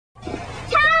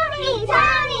Tommy,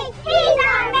 Tommy, he's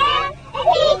our man. If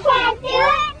he can't do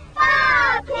it,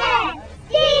 Bob can.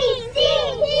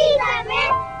 Steve, he's our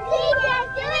man. If he can't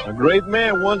do it. A great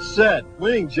man once said,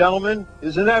 winning, gentlemen,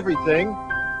 isn't everything.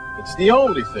 It's the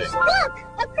only thing. Look,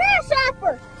 a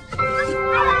grasshopper.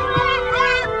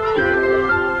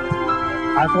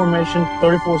 I formation,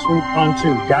 34 sweep on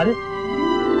 2. Got it?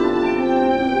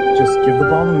 Just give the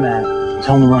ball to Matt.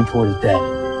 Tell him to run toward his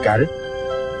dad. Got it?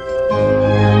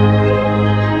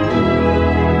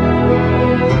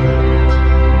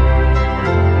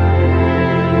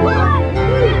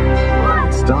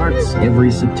 It starts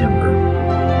every September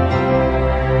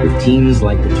with teams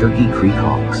like the Turkey Creek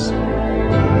Hawks,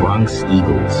 the Bronx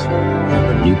Eagles, and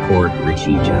the Newport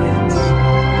Richie Giants.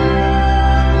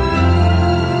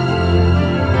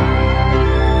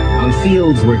 On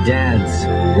fields where dads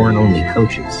weren't only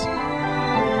coaches,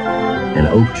 and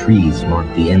oak trees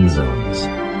marked the end zones.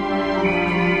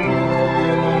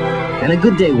 And a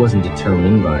good day wasn't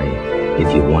determined by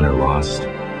if you won or lost,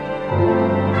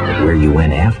 but where you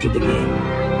went after the game.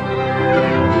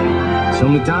 So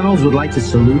McDonald's would like to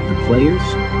salute the players,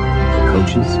 the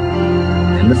coaches,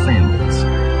 and the families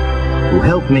who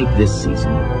helped make this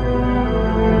season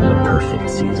the perfect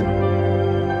season.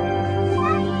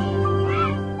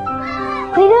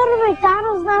 We go to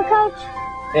McDonald's now, Coach?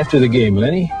 After the game,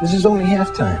 Lenny. This is only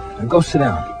halftime. Now go sit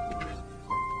down.